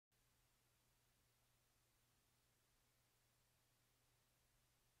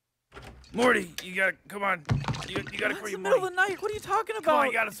Morty, you gotta, come on. You gotta It's hurry, the Morty. middle of the night. What are you talking about? Come on,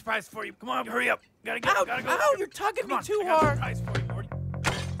 I got a surprise for you. Come on, hurry up. Gotta go. Ow, Gotta go. ow, you're tugging me too I got a hard. surprise for you, Morty.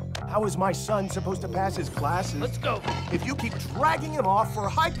 How is my son supposed to pass his classes Let's go. if you keep dragging him off for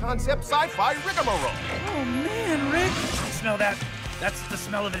high-concept sci-fi rigmarole? Oh, man, Rick. Smell that? That's the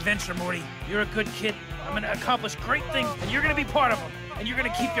smell of adventure, Morty. You're a good kid. I'm gonna accomplish great things, and you're gonna be part of them. And you're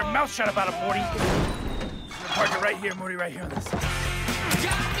gonna keep your mouth shut about it, Morty. I'm gonna park it right here, Morty, right here on this.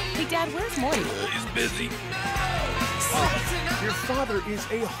 Hey, Dad, where's Morty? He's busy. Your father is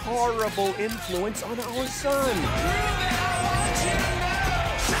a horrible influence on our son.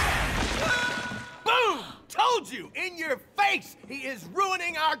 Boom! Told you! In your face! He is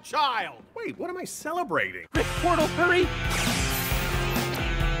ruining our child! Wait, what am I celebrating? Rick, Portal, hurry.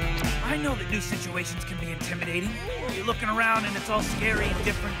 I know that new situations can be intimidating. You're looking around and it's all scary and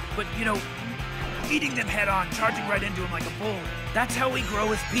different, but you know, meeting them head on, charging right into them like a bull, that's how we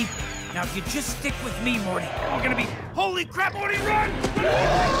grow as people. Now, if you just stick with me, Morty, we're gonna be, holy crap, Morty, run!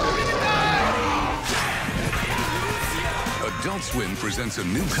 Adult Swim presents a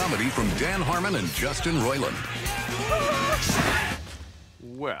new comedy from Dan Harmon and Justin Roiland.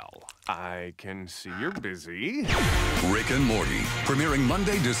 Well, I can see you're busy. Rick and Morty, premiering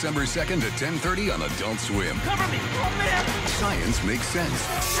Monday, December 2nd at 10:30 on Adult Swim. Cover me! Oh, man! Science makes sense.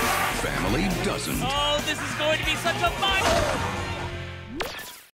 Family doesn't. Oh, this is going to be such a fun...